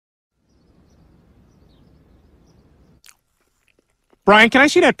Brian, can I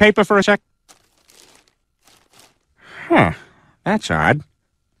see that paper for a sec? Huh. That's odd.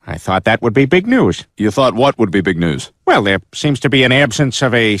 I thought that would be big news. You thought what would be big news? Well, there seems to be an absence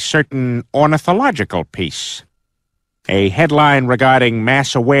of a certain ornithological piece. A headline regarding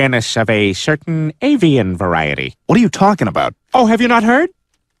mass awareness of a certain avian variety. What are you talking about? Oh, have you not heard?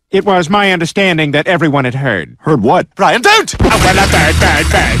 It was my understanding that everyone had heard. Heard what? Brian, don't! Oh, well, a bird, bird,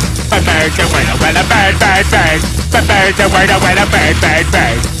 bird. A bird's a word, well, a bird, bird, bird. A bird's a word, well, a bird, bird,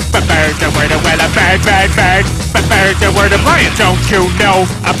 bird. A bird's a word, well, a bird, bird, bird. A bird's a word, Brian, don't you know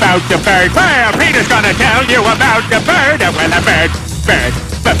about the bird? Well, Peter's gonna tell you about the bird. Well, a bird, bird.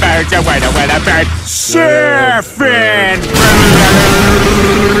 A bird's a word, well, a bird. Surfin!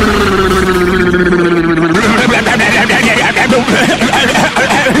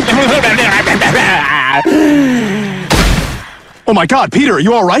 Oh my God, Peter, are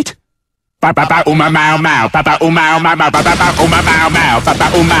you all right? Ba ba ba uma mau mau, ba ba uma mau mau, ba ba ba uma mau mau, ba ba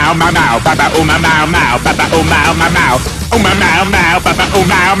uma mau mau, ba ba uma mau mau, ba ba uma mau mau, uma mau mau, ba ba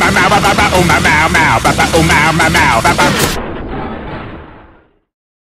uma mau mau, ba ba uma mau mau, ba ba uma mau mau, ba ba.